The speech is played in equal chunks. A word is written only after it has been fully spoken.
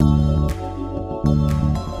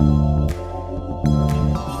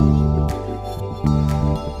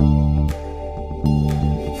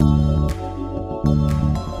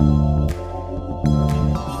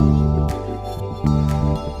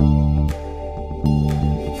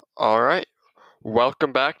All right.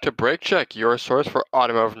 Welcome back to BrakeCheck, your source for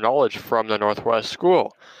automotive knowledge from the Northwest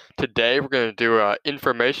School. Today we're going to do an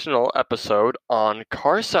informational episode on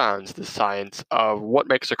car sounds, the science of what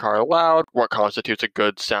makes a car loud, what constitutes a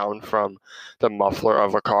good sound from the muffler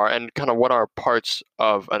of a car, and kind of what are parts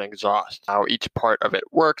of an exhaust, how each part of it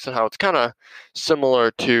works, and how it's kind of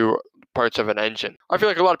similar to parts of an engine. I feel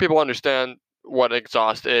like a lot of people understand what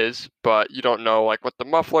exhaust is, but you don't know like what the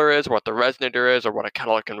muffler is, what the resonator is, or what a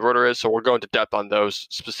catalytic converter is. So we'll go into depth on those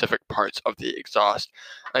specific parts of the exhaust.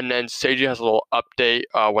 And then Seiji has a little update.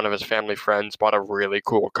 One of his family friends bought a really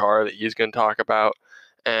cool car that he's going to talk about.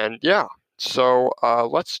 And yeah, so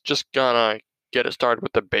let's just gonna get it started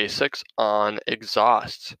with the basics on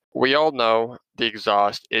exhausts. We all know the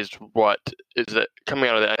exhaust is what is it coming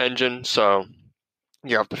out of the engine. So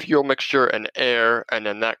you have the fuel mixture and air, and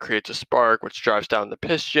then that creates a spark, which drives down the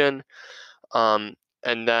piston. And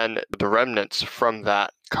then the remnants from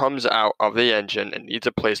that comes out of the engine and needs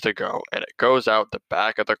a place to go, and it goes out the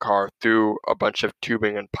back of the car through a bunch of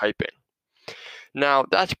tubing and piping. Now,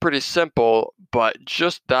 that's pretty simple, but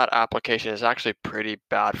just that application is actually pretty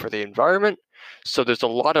bad for the environment. So there's a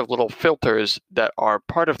lot of little filters that are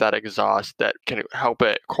part of that exhaust that can help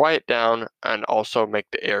it quiet down and also make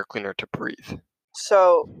the air cleaner to breathe.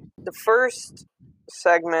 So the first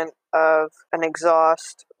segment of an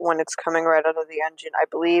exhaust when it's coming right out of the engine, I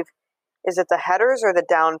believe, is it the headers or the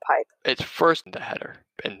downpipe? It's first the header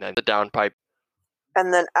and then the downpipe.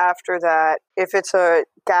 And then after that, if it's a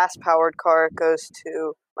gas-powered car, it goes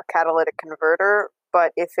to a catalytic converter.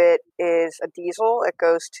 But if it is a diesel, it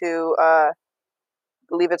goes to, I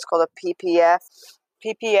believe it's called a PPF.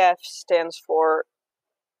 PPF stands for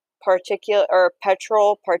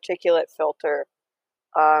petrol particulate filter.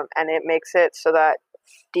 And it makes it so that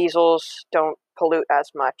diesels don't pollute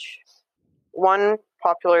as much. One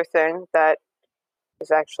popular thing that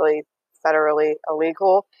is actually federally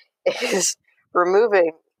illegal is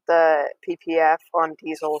removing the PPF on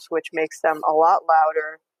diesels, which makes them a lot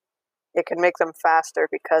louder. It can make them faster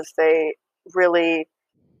because they really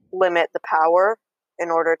limit the power in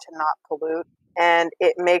order to not pollute. And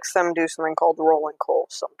it makes them do something called rolling coal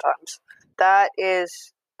sometimes.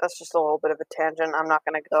 That's just a little bit of a tangent. I'm not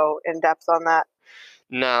going to go in depth on that.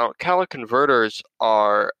 Now, catalytic converters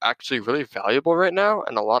are actually really valuable right now,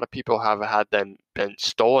 and a lot of people have had them been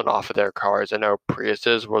stolen off of their cars. I know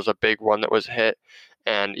Priuses was a big one that was hit,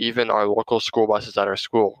 and even our local school buses at our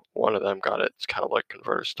school, one of them got its catalytic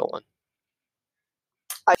converter stolen.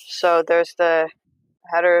 So there's the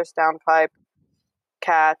headers, downpipe,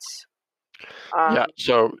 cats. Yeah,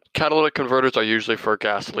 so catalytic converters are usually for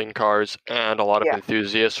gasoline cars, and a lot of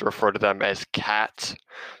enthusiasts refer to them as cats.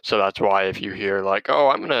 So that's why if you hear like, "Oh,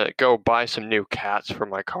 I'm gonna go buy some new cats for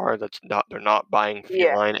my car," they're not buying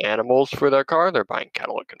feline animals for their car; they're buying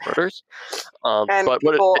catalytic converters. And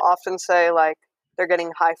people often say like they're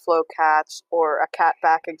getting high flow cats or a cat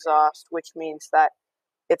back exhaust, which means that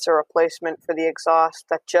it's a replacement for the exhaust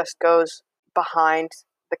that just goes behind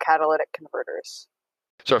the catalytic converters.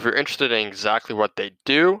 So if you're interested in exactly what they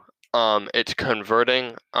do, it's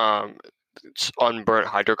converting unburnt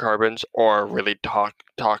hydrocarbons or really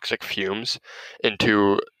toxic fumes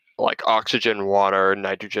into like oxygen, water,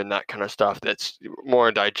 nitrogen, that kind of stuff that's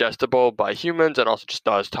more digestible by humans and also just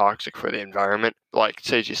not as toxic for the environment. Like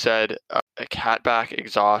Seiji said, a catback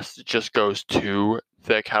exhaust just goes to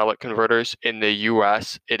the catalytic converters. In the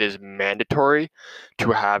US, it is mandatory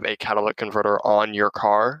to have a catalytic converter on your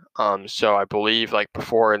car. So I believe like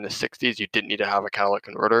before in the 60s, you didn't need to have a catalytic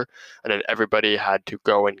converter, and then everybody had to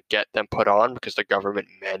go and get them put on because the government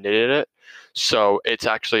mandated it. So it's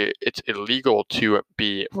illegal to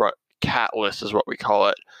be catless is what we call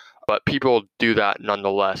it. But people do that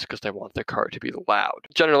nonetheless because they want the car to be loud.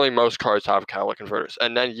 Generally, most cars have catalytic converters.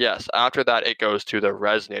 And then, yes, after that, it goes to the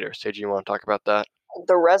resonator. Seiji, you want to talk about that?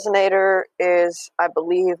 The resonator is, I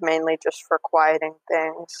believe, mainly just for quieting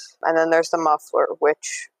things. And then there's the muffler,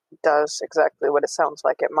 which does exactly what it sounds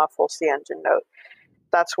like. It muffles the engine note.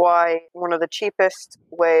 That's why one of the cheapest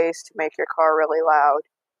ways to make your car really loud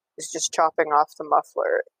is just chopping off the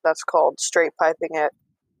muffler. That's called straight piping it.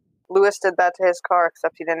 Lewis did that to his car,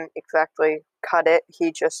 except he didn't exactly cut it.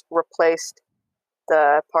 He just replaced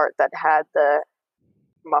the part that had the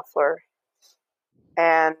muffler.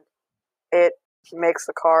 And it makes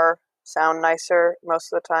the car sound nicer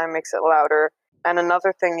most of the time, makes it louder. And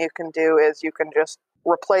another thing you can do is you can just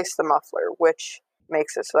replace the muffler, which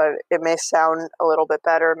makes it so that it may sound a little bit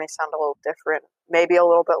better, may sound a little different, maybe a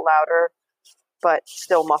little bit louder, but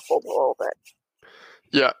still muffled a little bit.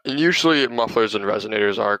 Yeah, and usually mufflers and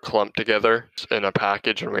resonators are clumped together in a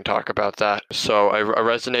package when we talk about that. So a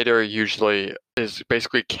resonator usually is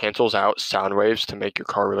basically cancels out sound waves to make your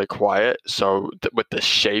car really quiet. So with the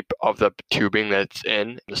shape of the tubing that's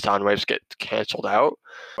in, the sound waves get canceled out.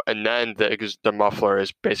 And then the muffler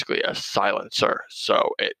is basically a silencer,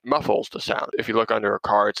 so it muffles the sound. If you look under a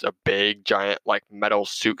car, it's a big, giant, like metal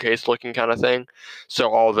suitcase-looking kind of thing. So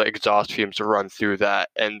all the exhaust fumes run through that,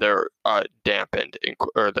 and they're dampened,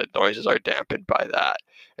 or the noises are dampened by that,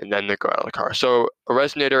 and then they go out of the car. So a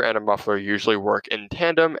resonator and a muffler usually work in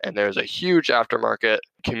tandem, and there's a huge aftermarket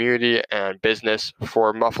community and business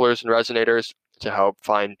for mufflers and resonators to help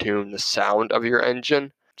fine-tune the sound of your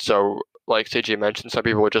engine. So like CJ mentioned, some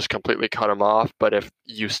people would just completely cut them off, but if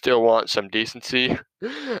you still want some decency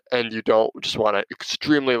and you don't just want an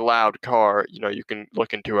extremely loud car, you can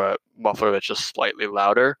look into a muffler that's just slightly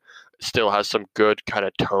louder. It still has some good kind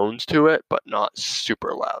of tones to it, but not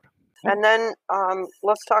super loud. And then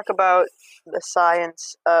let's talk about the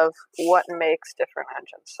science of what makes different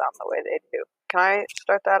engines sound the way they do. Can I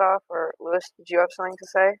start that off, or Lewis, did you have something to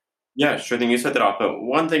say? Yeah, sure thing. You set that off. But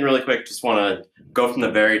one thing really quick, just want to go from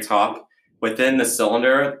the very top. Within the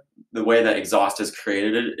cylinder, the way that exhaust is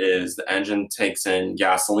created is the engine takes in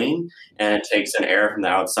gasoline and it takes in air from the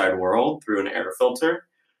outside world through an air filter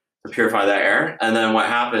to purify that air. And then what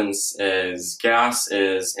happens is gas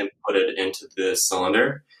is inputted into the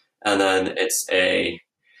cylinder, and then it's a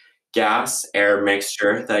gas air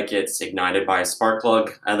mixture that gets ignited by a spark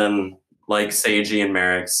plug. And then, like Seiji and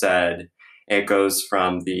Merrick said, it goes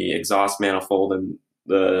from the exhaust manifold and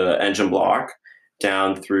the engine block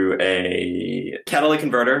down through a catalytic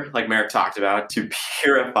converter, like Merrick talked about, to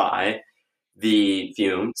purify the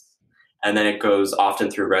fumes. And then it goes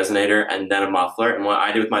often through resonator and then a muffler. And what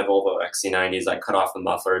I do with my Volvo XC90 is I cut off the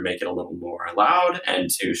muffler and make it a little more loud and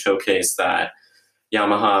to showcase that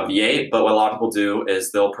Yamaha V8. But what a lot of people do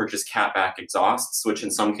is they'll purchase catback exhausts, which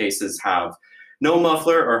in some cases have no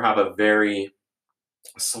muffler or have a very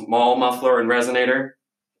small muffler and resonator.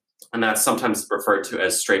 And that's sometimes referred to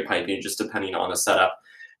as straight piping, just depending on the setup.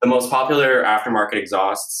 The most popular aftermarket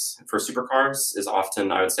exhausts for supercars is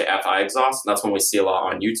often, I would say, FI exhaust. And that's one we see a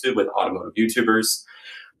lot on YouTube with automotive YouTubers.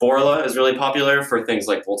 Borla is really popular for things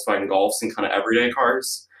like Volkswagen Golfs and kind of everyday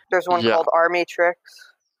cars. There's one called Army Tricks.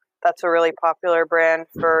 That's a really popular brand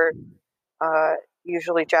for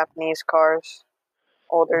usually Japanese cars,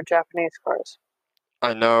 older Japanese cars.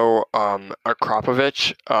 I know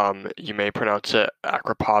Akrapovic, you may pronounce it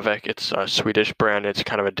Akrapovic. It's a Swedish brand. It's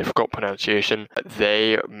kind of a difficult pronunciation.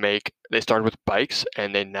 They started with bikes,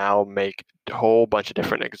 and they now make a whole bunch of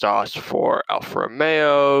different exhausts for Alfa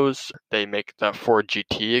Romeos. They make the Ford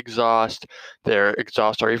GT exhaust. Their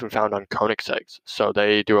exhausts are even found on Koenigseggs. So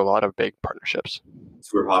they do a lot of big partnerships.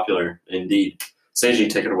 Super popular, indeed. Seiji,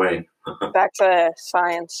 take it away. Back to the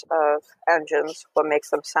science of engines, what makes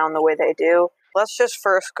them sound the way they do. Let's just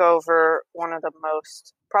first go over one of the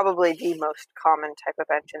probably the most common type of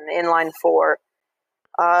engine, the inline four.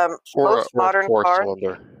 Most modern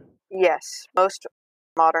cars, yes, most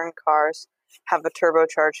modern cars have a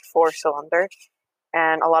turbocharged four-cylinder,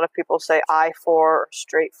 and a lot of people say I4 or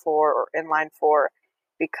straight four or inline four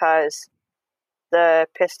because the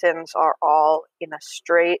pistons are all in a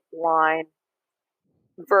straight line,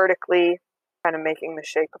 vertically, kind of making the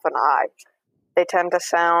shape of an eye. They tend to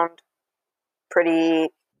sound pretty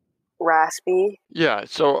raspy. Yeah,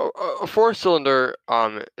 so a four-cylinder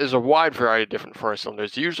is a wide variety of different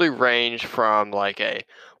four-cylinders. They usually range from like a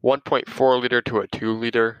 1.4 liter to a 2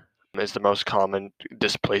 liter is the most common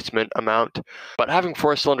displacement amount. But having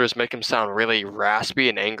four cylinders make them sound really raspy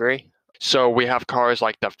and angry. So we have cars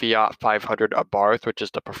like the Fiat 500 Abarth, which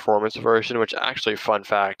is the performance version, which actually, fun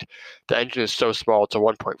fact, the engine is so small, it's a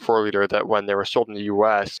 1.4 liter, that when they were sold in the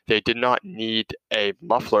US, they did not need a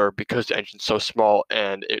muffler because the engine's so small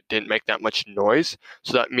and it didn't make that much noise.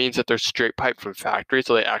 So that means that they're straight pipe from factory,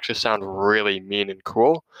 so they actually sound really mean and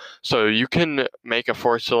cool. So you can make a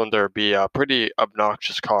four-cylinder be a pretty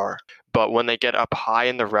obnoxious car. But when they get up high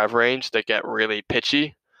in the rev range, they get really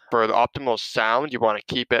pitchy. For the optimal sound, you want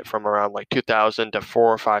to keep it from around like 2,000 to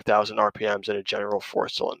 4,000 or 5,000 RPMs in a general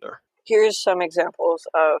four-cylinder. Here's some examples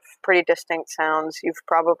of pretty distinct sounds. You've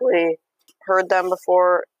probably heard them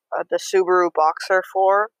before. The Subaru Boxer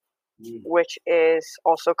 4, which is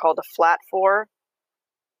also called a flat 4.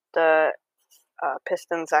 The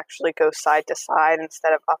pistons actually go side to side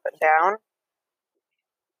instead of up and down.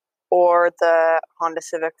 Or the Honda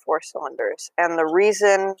Civic four-cylinders. And the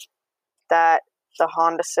reason that the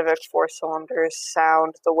Honda Civic four-cylinders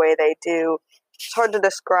sound the way they do, it's hard to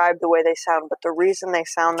describe the way they sound, but the reason they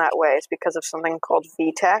sound that way is because of something called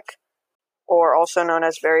VTEC, or also known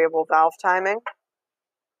as variable valve timing.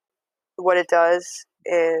 What it does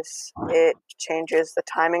is it changes the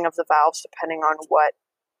timing of the valves depending on what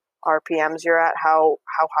RPMs you're at, how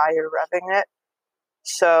high you're revving it.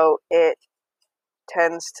 So it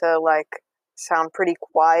tends to like sound pretty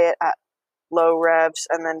quiet at low revs,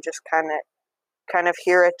 and then just kind of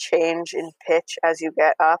hear a change in pitch as you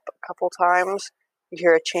get up a couple times. You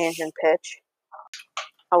hear a change in pitch.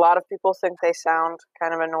 A lot of people think they sound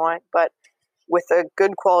kind of annoying, but with a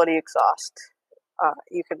good quality exhaust,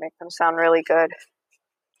 you can make them sound really good.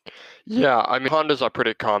 Yeah, I mean, Hondas are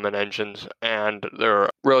pretty common engines, and they're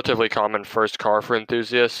relatively common first car for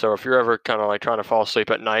enthusiasts. So if you're ever kind of like trying to fall asleep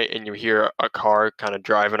at night and you hear a car kind of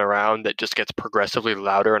driving around that just gets progressively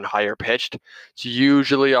louder and higher pitched, it's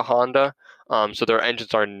usually a Honda. So their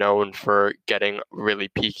engines are known for getting really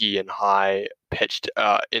peaky and high pitched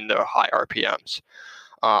in their high RPMs.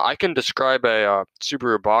 I can describe a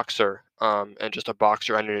Subaru Boxer and just a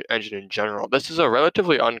Boxer engine in general. This is a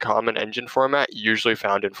relatively uncommon engine format, usually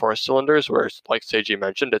found in four cylinders, where, like Seiji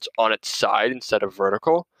mentioned, it's on its side instead of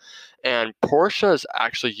vertical. And Porsche has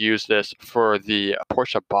actually used this for the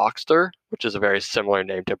Porsche Boxster, which is a very similar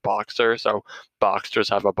name to Boxer. So Boxsters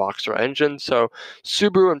have a Boxer engine. So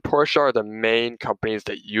Subaru and Porsche are the main companies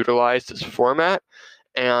that utilize this format.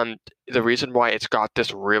 And the reason why it's got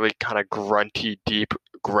this really kind of grunty, deep,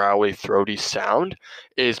 growly, throaty sound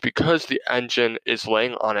is because the engine is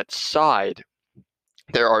laying on its side.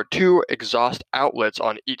 There are two exhaust outlets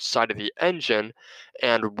on each side of the engine,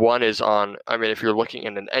 and one is on, I mean, if you're looking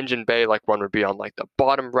in an engine bay, like one would be on like the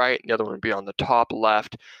bottom right, and the other one would be on the top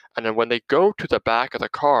left. And then when they go to the back of the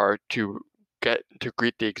car to get to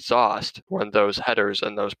greet the exhaust, when those headers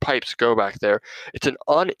and those pipes go back there, it's an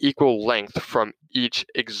unequal length from each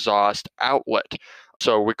exhaust outlet.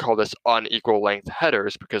 So we call this unequal length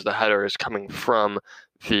headers because the header is coming from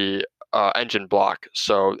the engine block.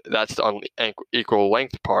 So that's the unequal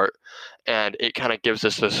length part, and it kind of gives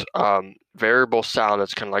us this variable sound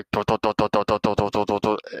that's kind of like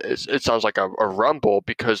it sounds like a rumble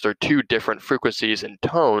because they're two different frequencies in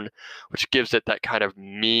tone, which gives it that kind of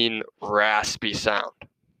mean, raspy sound.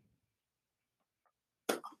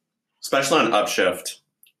 Especially on upshift,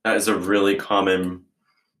 that is a really common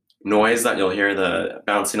noise that you'll hear, the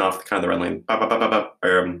bouncing off the kind of the red line.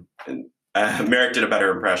 Merrick did a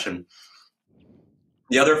better impression.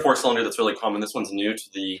 The other four-cylinder that's really common, this one's new to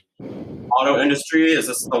the auto industry, is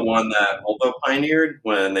this the one that Volvo pioneered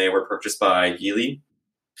when they were purchased by Geely,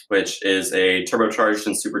 which is a turbocharged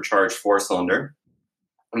and supercharged four-cylinder.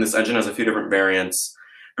 And this engine has a few different variants.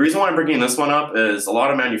 The reason why I'm bringing this one up is a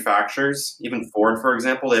lot of manufacturers, even Ford, for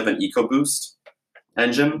example, they have an EcoBoost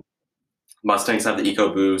engine. Mustangs have the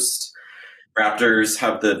EcoBoost. Raptors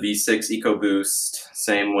have the V6 EcoBoost.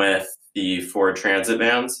 Same with the Ford Transit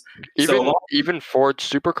vans. Even Ford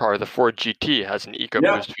supercar, the Ford GT, has an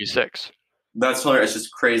EcoBoost V6. That's hilarious. It's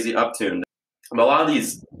just crazy uptuned. But a lot of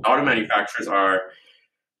these auto manufacturers are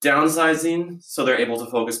downsizing, so they're able to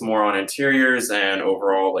focus more on interiors and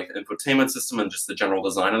overall like infotainment system and just the general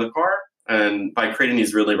design of the car. And by creating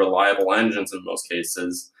these really reliable engines in most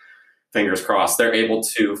cases, fingers crossed, they're able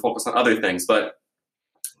to focus on other things. But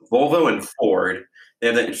Volvo and Ford, they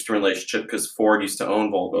have that interesting relationship because Ford used to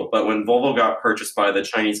own Volvo. But when Volvo got purchased by the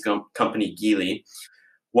Chinese company Geely,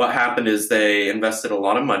 what happened is they invested a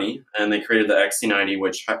lot of money and they created the XC90,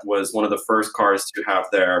 which was one of the first cars to have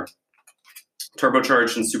their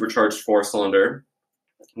turbocharged and supercharged four-cylinder,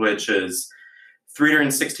 which is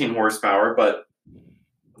 316 horsepower. But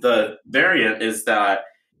the variant is that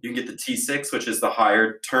you can get the T6, which is the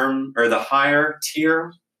higher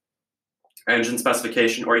tier engine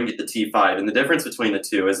specification, or you can get the T5. And the difference between the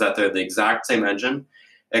two is that they're the exact same engine,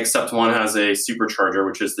 except one has a supercharger,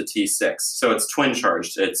 which is the T6. So it's twin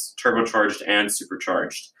charged. It's turbocharged and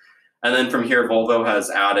supercharged. And then from here, Volvo has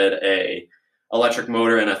added a electric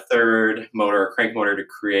motor and a third motor, a crank motor, to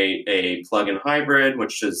create a plug-in hybrid,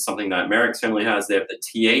 which is something that Merrick's family has. They have the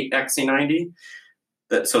T8 XC90.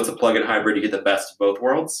 So it's a plug-in hybrid. You get the best of both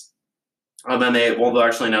worlds. And then Volvo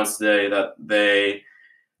actually announced today that they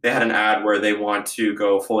had an ad where they want to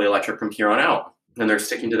go fully electric from here on out, and they're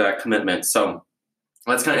sticking to that commitment. So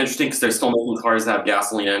that's kind of interesting because they're still making cars that have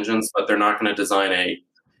gasoline engines, but they're not going to design a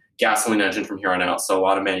gasoline engine from here on out. So a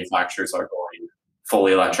lot of manufacturers are going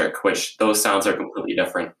fully electric, which those sounds are completely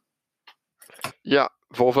different. Yeah,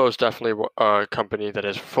 Volvo is definitely a company that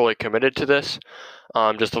is fully committed to this.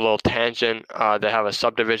 Just a little tangent. They have a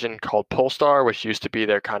subdivision called Polestar, which used to be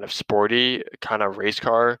their kind of sporty, kind of race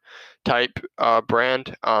car type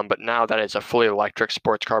brand. But now that is a fully electric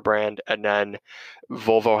sports car brand. And then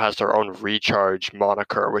Volvo has their own Recharge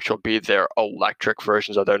moniker, which will be their electric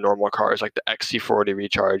versions of their normal cars, like the XC40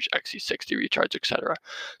 Recharge, XC60 Recharge, etc.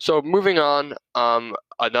 So moving on,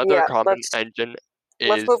 another Yeah, common engine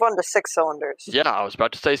let's is. move on to six cylinders. Yeah, I was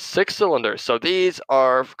about to say 6 cylinders. So these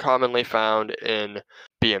are commonly found in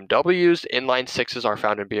BMWs. Inline sixes are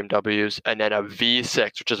found in BMWs, and then a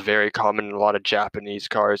V6, which is very common in a lot of Japanese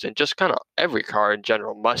cars and just kind of every car in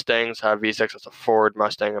general. Mustangs have V6. It's a Ford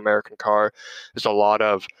Mustang American car. There's a lot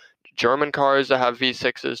of German cars that have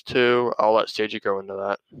V6s too. I'll let Seiji go into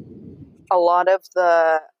that. A lot of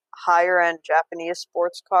the higher end Japanese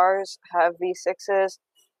sports cars have V6s,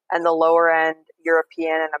 and the lower end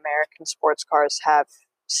European and American sports cars have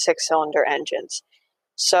 6-cylinder engines.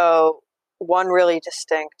 So one really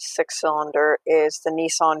distinct 6-cylinder is the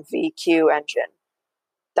Nissan VQ engine.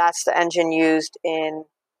 That's the engine used in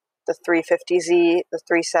the 350Z, the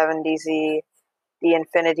 370Z, the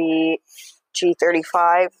Infiniti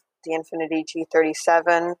G35, the Infiniti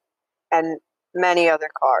G37, and many other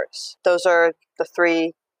cars. Those are the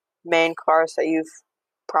three main cars that you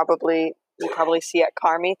probably see at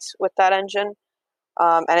car meets with that engine,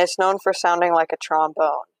 and it's known for sounding like a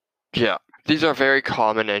trombone. Yeah, these are very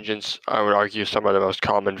common engines. I would argue some of the most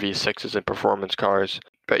common V6s in performance cars.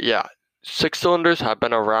 But yeah, 6 cylinders have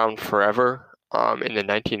been around forever. In the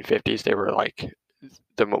 1950s, they were like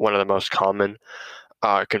one of the most common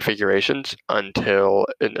configurations until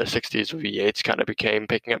in the 60s, V8s kind of became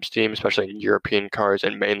picking up steam, especially in European cars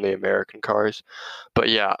and mainly American cars. But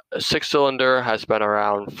yeah, a 6-cylinder has been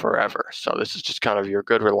around forever. So this is just kind of your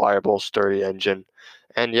good, reliable, sturdy engine.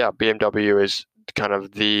 And yeah, BMW is kind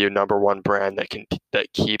of the number one brand that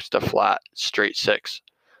keeps the flat straight six,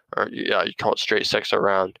 or yeah, you call it straight six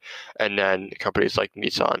around. And then companies like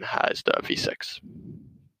Nissan has the V6.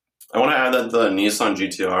 I want to add that the Nissan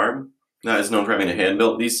GTR that is known for having a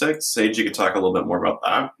hand-built V6. Sage, you could talk a little bit more about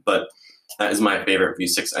that, but that is my favorite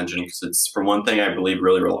V6 engine because it's, for one thing, I believe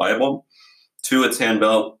really reliable. 2, it's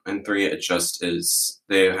hand-built, and 3, it just is.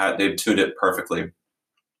 They've tuned it perfectly.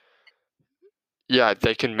 Yeah,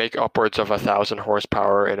 they can make upwards of 1,000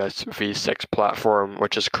 horsepower in a V6 platform,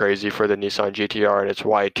 which is crazy for the Nissan GTR, and it's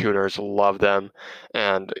why tuners love them.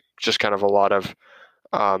 And just kind of a lot of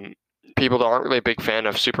people that aren't really a big fan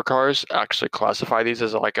of supercars actually classify these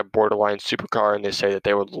as like a borderline supercar, and they say that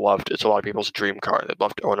they would love to. It's a lot of people's dream car. They'd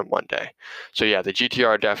love to own them one day. So yeah, the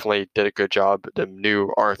GTR definitely did a good job. The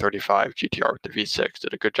new R35 GTR with the V6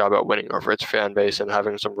 did a good job at winning over its fan base and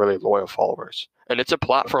having some really loyal followers. And it's a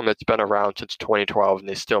platform that's been around since 2012, and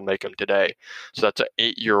they still make them today. So that's an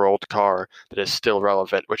 8-year-old car that is still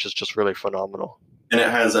relevant, which is just really phenomenal. And it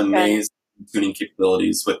has amazing tuning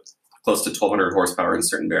capabilities with close to 1,200 horsepower in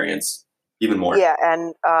certain variants, even more. Yeah,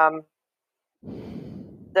 and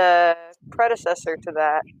the predecessor to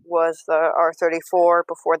that was the R34.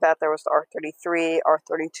 Before that, there was the R33,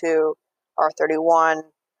 R32,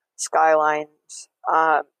 R31, Skylines,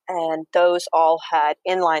 and those all had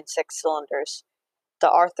inline 6 cylinders. The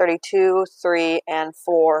R32, 3, and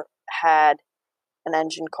 4 had an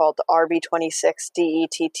engine called the RB26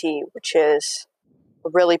 DETT, which is a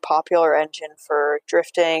really popular engine for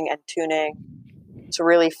drifting and tuning. It's a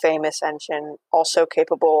really famous engine, also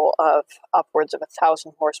capable of upwards of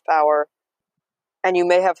 1,000 horsepower. And you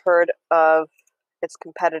may have heard of its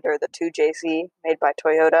competitor, the 2JZ, made by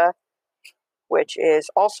Toyota, which is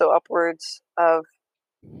also upwards of,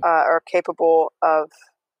 or capable of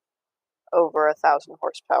over 1,000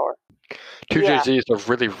 horsepower. 2JZ is a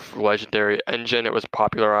really legendary engine. It was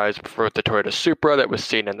popularized for the Toyota Supra that was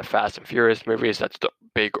seen in the Fast and Furious movies. That's the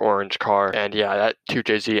big orange car. And yeah, that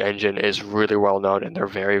 2JZ engine is really well known, and they're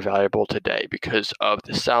very valuable today because of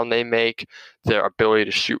the sound they make, their ability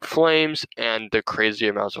to shoot flames, and the crazy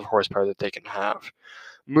amounts of horsepower that they can have.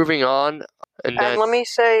 Moving on. And let me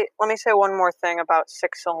say one more thing about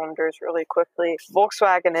 6 cylinders really quickly.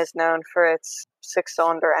 Volkswagen is known for its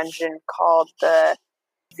 6-cylinder engine called the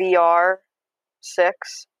VR6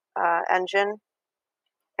 engine,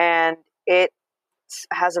 and it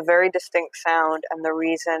has a very distinct sound, and the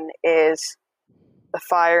reason is the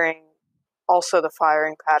firing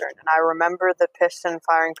pattern. And I remember the piston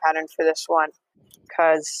firing pattern for this one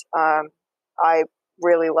because I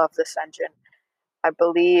really love this engine. I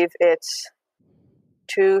believe it's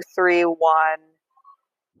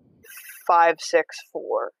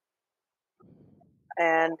 231-564.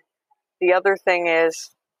 And the other thing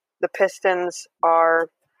is the pistons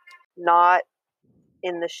are not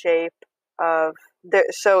in the shape of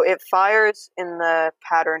so it fires in the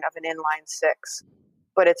pattern of an inline six,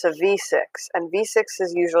 but it's a V6, and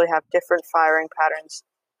V6s usually have different firing patterns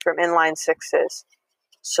from inline sixes.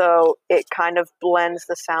 So it kind of blends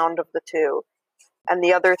the sound of the two. And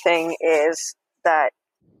the other thing is that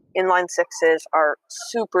inline sixes are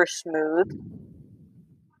super smooth,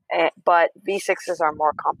 but V6s are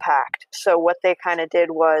more compact. So what they kind of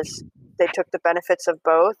did was they took the benefits of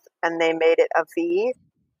both and they made it a V,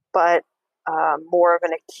 but more of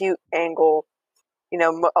an acute angle. You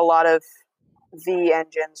know, a lot of V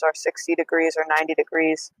engines are 60 degrees or 90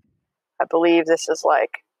 degrees. I believe this is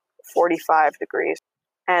like 45 degrees.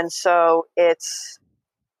 And so it's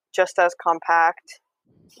just as compact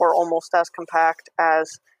or almost as compact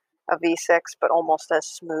as a V6, but almost as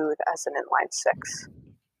smooth as an inline six.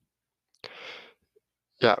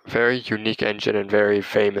 Yeah, very unique engine and very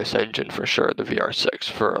famous engine for sure, the VR6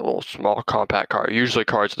 for a little small compact car. Usually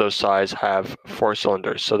cars of those size have 4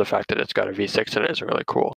 cylinders, so the fact that it's got a V6 in it is really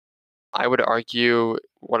cool. I would argue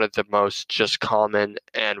one of the most just common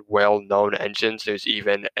and well-known engines. There's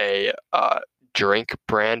even a drink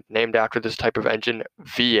brand named after this type of engine,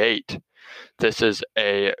 V8. This is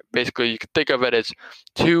basically you can think of it as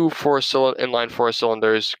two inline four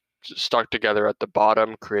cylinders stuck together at the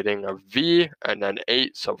bottom, creating a V, and then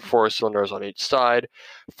 8, so 4 cylinders on each side.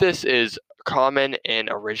 This is common in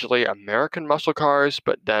originally American muscle cars,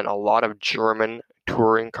 but then a lot of German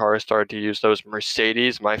touring cars started to use those.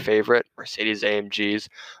 Mercedes, my favorite, Mercedes AMGs,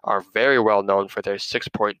 are very well known for their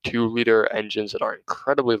 6.2 liter engines that are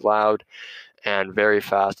incredibly loud and very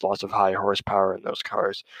fast, lots of high horsepower in those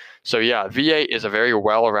cars. So yeah, V8 is a very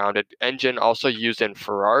well-rounded engine, also used in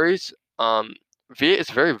Ferraris. V8 is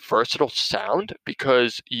a very versatile sound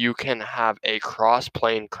because you can have a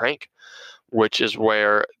cross-plane crank, which is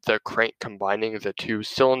where the crank combining the two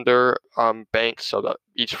cylinder banks, so that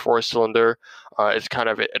each 4-cylinder is kind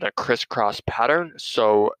of in a crisscross pattern.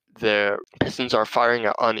 So the pistons are firing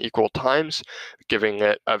at unequal times, giving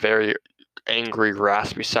it a very angry,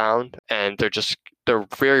 raspy sound, and they're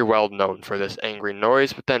very well known for this angry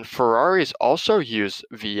noise. But then Ferraris also use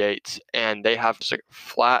V8s, and they have this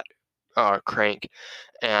flat crank,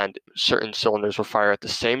 and certain cylinders will fire at the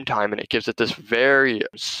same time, and it gives it this very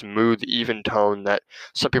smooth, even tone that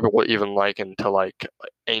some people will even liken to like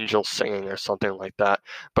angel singing or something like that.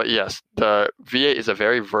 But yes, the V8 is a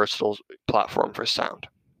very versatile platform for sound.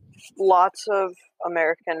 Lots of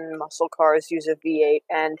American muscle cars use a V8,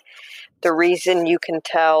 and the reason you can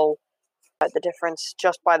tell the difference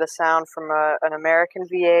just by the sound from an American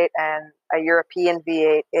V8 and a European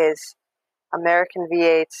V8 is American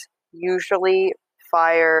V8s usually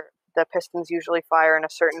the pistons usually fire in a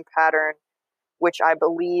certain pattern, which I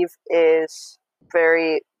believe is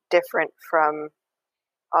very different from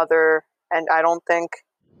other, and I don't think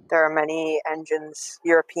there are many engines,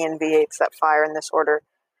 European V8s, that fire in this order.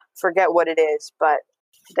 Forget what it is, but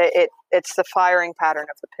it's the firing pattern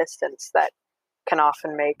of the pistons that can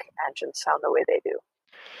often make engines sound the way they do.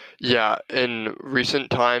 Yeah, in recent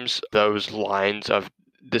times, those lines of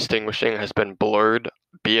distinguishing has been blurred.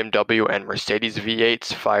 BMW and Mercedes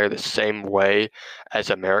V8s fire the same way as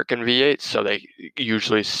American V8s, so they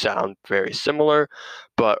usually sound very similar,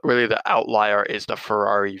 but really the outlier is the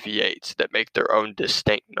Ferrari V8s that make their own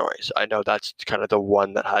distinct noise. I know that's kind of the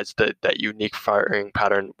one that has that unique firing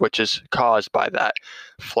pattern, which is caused by that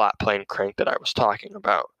flat plane crank that I was talking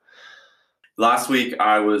about. Last week,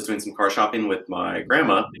 I was doing some car shopping with my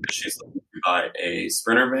grandma because she's looking to buy a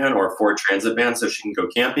Sprinter van or a Ford Transit van so she can go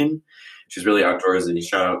camping. She's really outdoorsy.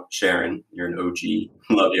 Shout out Sharon. You're an OG.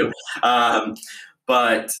 Love you.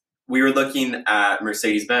 But we were looking at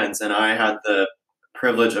Mercedes-Benz, and I had the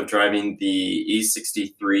privilege of driving the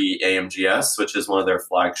E63 AMGS, which is one of their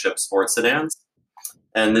flagship sports sedans.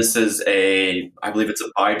 And this is I believe it's a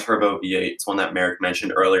bi-turbo V8. It's one that Merrick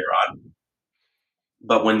mentioned earlier on.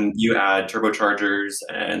 But when you add turbochargers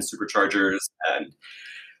and superchargers and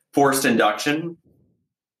forced induction,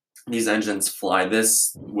 these engines fly.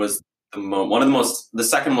 This was the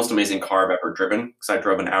second most amazing car I've ever driven, because I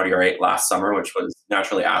drove an Audi R8 last summer, which was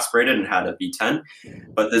naturally aspirated and had a V10.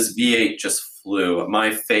 But this V8 just flew.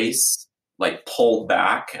 My face like pulled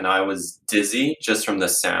back, and I was dizzy just from the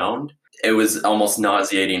sound. It was almost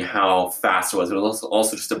nauseating how fast it was. It was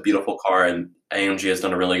also just a beautiful car, and AMG has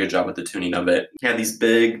done a really good job with the tuning of it. It had these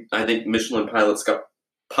big, I think, Michelin Pilot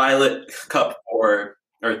Cup 4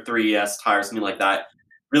 or 3S tires, something like that.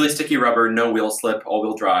 Really sticky rubber, no wheel slip,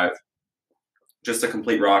 all-wheel drive. Just a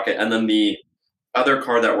complete rocket. And then the other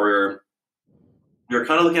car that we were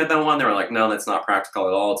kind of looking at that one, they were like, no, that's not practical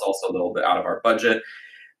at all. It's also a little bit out of our budget.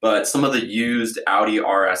 but some of the used Audi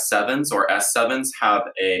RS7s or S7s have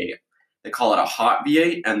they call it a hot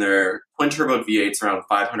V8, and they're twin turbo V8s around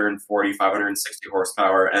 540, 560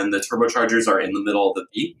 horsepower, and the turbochargers are in the middle of the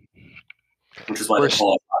V, which is why they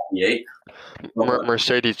call it hot V8.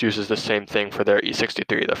 Mercedes uses the same thing for their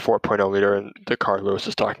E63, the 4.0 liter, and the car Lewis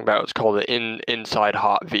is talking about. It's called the inside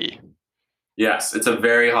hot V. Yes, it's a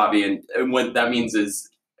very hot V, and what that means is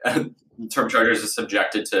turbochargers are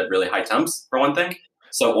subjected to really high temps, for one thing.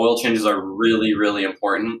 So oil changes are really, really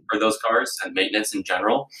important for those cars and maintenance in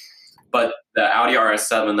general. But the Audi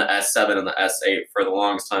RS7, the S7, and the S8 for the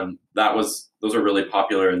longest time, those are really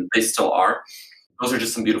popular, and they still are. Those are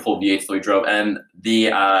just some beautiful V8s that we drove. And the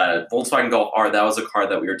Volkswagen Golf R, that was a car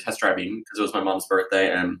that we were test driving because it was my mom's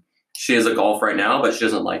birthday, and she has a Golf right now, but she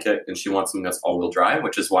doesn't like it, and she wants something that's all-wheel drive,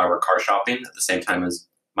 which is why we're car shopping at the same time as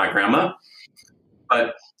my grandma.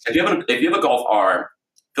 But if you have a Golf R,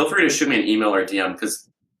 feel free to shoot me an email or DM, because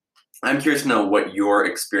I'm curious to know what your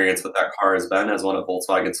experience with that car has been as one of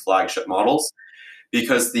Volkswagen's flagship models,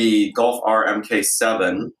 because the Golf R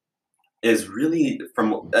MK7 is really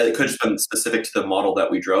it could have been specific to the model that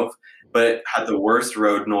we drove, but it had the worst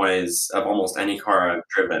road noise of almost any car I've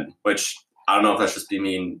driven, which I don't know if that's just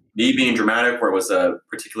me being dramatic or it was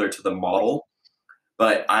particular to the model,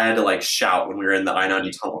 but I had to shout when we were in the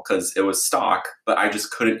I-90 tunnel because it was stock, but I just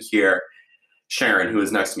couldn't hear Sharon, who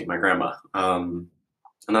was next to me, my grandma.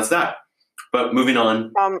 And that's that. But moving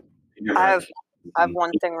on. I have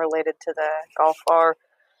one thing related to the Golf R.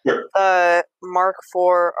 Sure. The Mark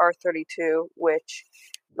IV R32, which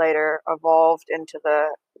later evolved into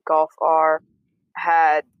the Golf R,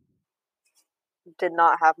 did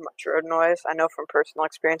not have much road noise. I know from personal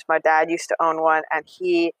experience. My dad used to own one, and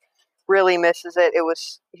he really misses it.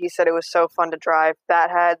 He said it was so fun to drive.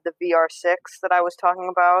 That had the VR6 that I was talking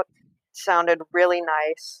about. It sounded really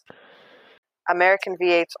nice. American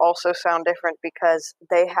V8s also sound different because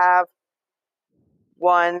they have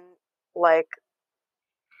one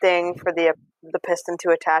thing for the piston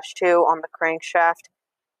to attach to on the crankshaft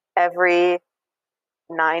every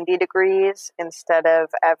 90 degrees instead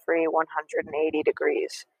of every 180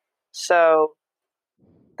 degrees. So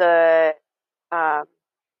every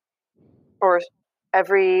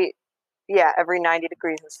 90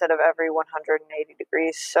 degrees instead of every 180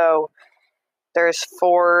 degrees. So there's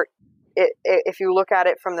four. If you look at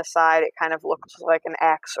it from the side, it kind of looks like an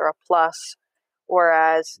X or a plus,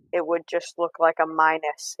 whereas it would just look like a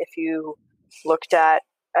minus if you looked at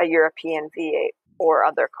a European V8 or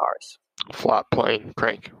other cars. Flat plane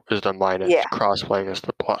crank is the minus, Yeah. cross plane is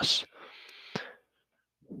the plus.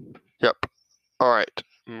 Yep. All right.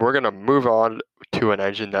 We're going to move on to an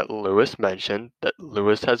engine that Lewis mentioned, that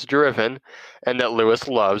Lewis has driven, and that Lewis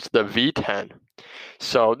loves, the V10.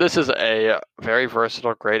 So this is a very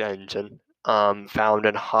versatile, great engine found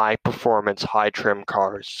in high-performance, high-trim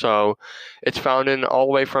cars. So it's found in all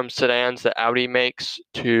the way from sedans that Audi makes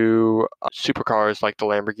to supercars like the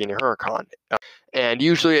Lamborghini Huracan. And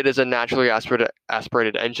usually it is a naturally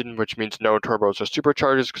aspirated engine, which means no turbos or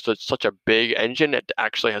superchargers, because it's such a big engine. It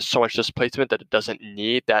actually has so much displacement that it doesn't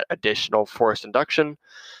need that additional forced induction.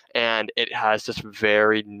 And it has this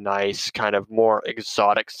very nice, kind of more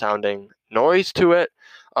exotic sounding noise to it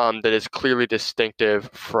that is clearly distinctive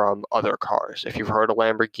from other cars. If you've heard a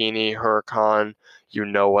Lamborghini Huracan, you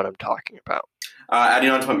know what I'm talking about. Adding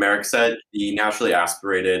on to what Merrick said, the naturally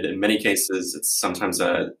aspirated, in many cases, it's sometimes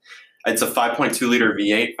it's a 5.2 liter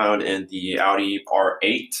V8 found in the Audi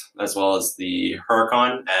R8, as well as the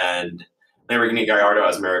Huracan and Lamborghini Gallardo,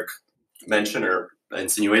 as Merrick mentioned or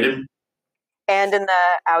insinuated. And in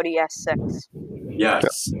the Audi S6.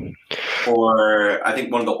 Yes. Or I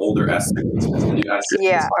think one of the older S6s.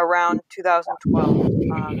 Yeah, around 2012.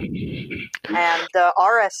 And the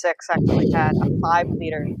RS6 actually had a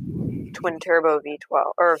 5-liter twin turbo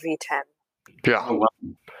V12 or V10. Yeah. Oh, wow.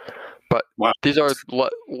 But these are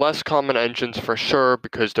less common engines for sure,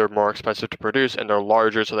 because they're more expensive to produce and they're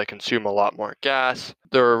larger, so they consume a lot more gas.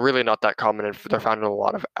 They're really not that common, and they're found in a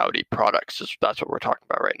lot of Audi products. That's what we're talking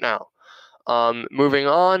about right now. Moving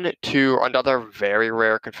on to another very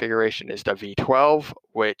rare configuration is the V12,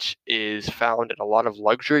 which is found in a lot of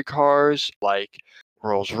luxury cars like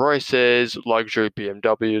Rolls-Royces, luxury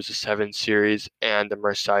BMWs, the 7 Series, and the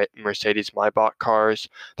Mercedes Maybach cars.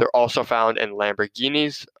 They're also found in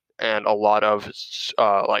Lamborghinis and a lot of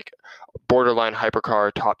borderline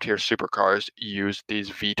hypercar, top-tier supercars use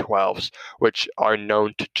these V12s, which are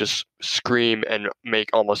known to just scream and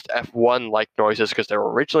make almost F1-like noises because they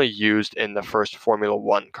were originally used in the first Formula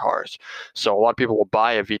One cars. So a lot of people will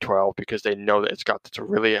buy a V12 because they know that it's got this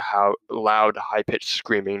really loud, high-pitched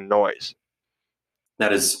screaming noise.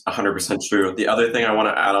 That is 100% true. The other thing I want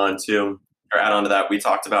to add on to that, we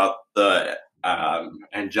talked about the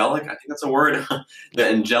angelic, I think that's a word, the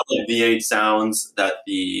angelic V8 sounds that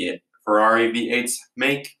the Ferrari V8s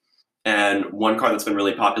make. And one car that's been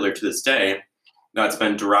really popular to this day, that's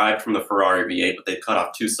been derived from the Ferrari V8, but they cut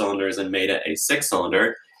off 2 cylinders and made it a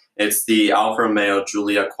 6-cylinder. It's the Alfa Romeo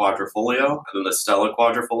Giulia Quadrifoglio, and then the Stella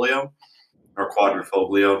Quadrifoglio, or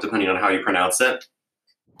Quadrifoglio, depending on how you pronounce it.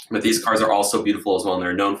 But these cars are also beautiful as well, and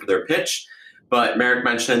they're known for their pitch. But Merrick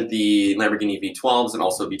mentioned the Lamborghini V12s and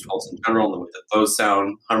also V12s in general, and the way that those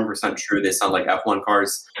sound, 100% true. They sound like F1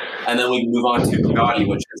 cars. And then we move on to Bugatti,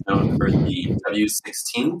 which is known for the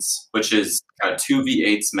W16s, which is 2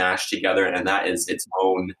 V8s mashed together, and that is its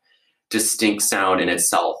own distinct sound in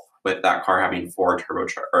itself, with that car having 4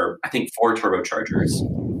 turbochargers.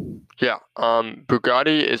 Yeah,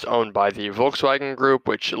 Bugatti is owned by the Volkswagen Group,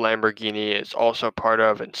 which Lamborghini is also part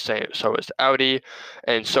of, and so is Audi,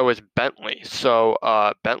 and so is Bentley. So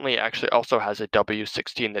Bentley actually also has a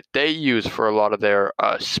W16 that they use for a lot of their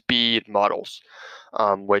speed models,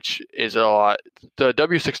 which is a lot. The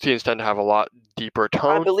W16s tend to have a lot deeper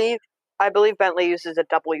tone. I believe Bentley uses a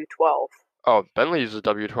W12. Oh, Bentley uses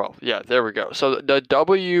W12. Yeah, there we go. So the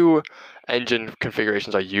W engine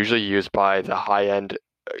configurations are usually used by the high-end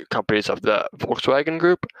companies of the Volkswagen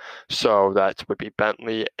Group. So that would be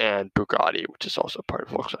Bentley and Bugatti, which is also part of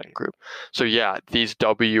Volkswagen Group. So yeah, these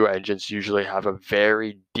W engines usually have a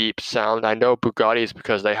very deep sound. I know Bugatti is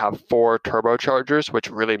because they have 4 turbochargers, which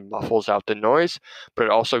really muffles out the noise, but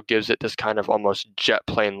it also gives it this kind of almost jet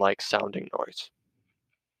plane-like sounding noise.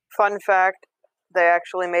 Fun fact, they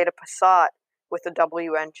actually made a Passat with a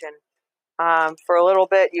W engine. For a little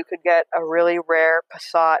bit, you could get a really rare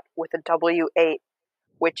Passat with a W8,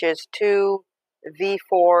 which is 2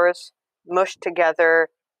 V4s mushed together,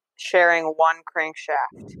 sharing one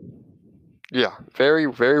crankshaft. Yeah, very,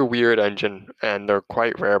 very weird engine, and they're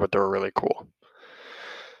quite rare, but they're really cool.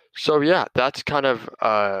 So yeah, that's kind of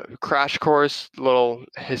a crash course, little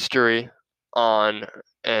history on,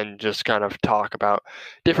 and just kind of talk about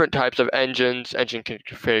different types of engines, engine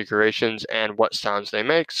configurations, and what sounds they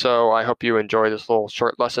make. So I hope you enjoy this little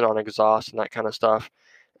short lesson on exhaust and that kind of stuff.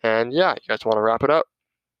 And yeah, you guys want to wrap it up?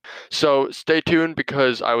 So stay tuned,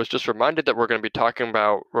 because I was just reminded that we're going to be talking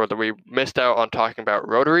about, or that we missed out on talking about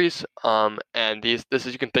rotaries. And this is,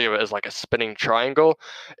 you can think of it as like a spinning triangle.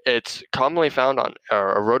 It's commonly found on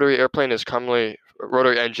a rotary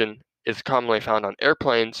engine is commonly found on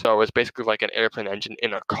airplanes. So it's basically like an airplane engine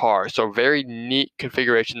in a car. So very neat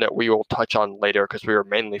configuration that we will touch on later, because we were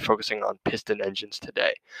mainly focusing on piston engines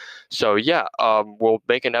today. So yeah, we'll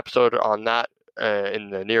make an episode on that in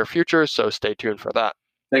the near future. So stay tuned for that.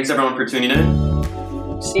 Thanks, everyone, for tuning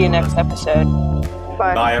in. See you next episode.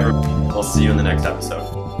 Bye. Bye, everyone. We'll see you in the next episode.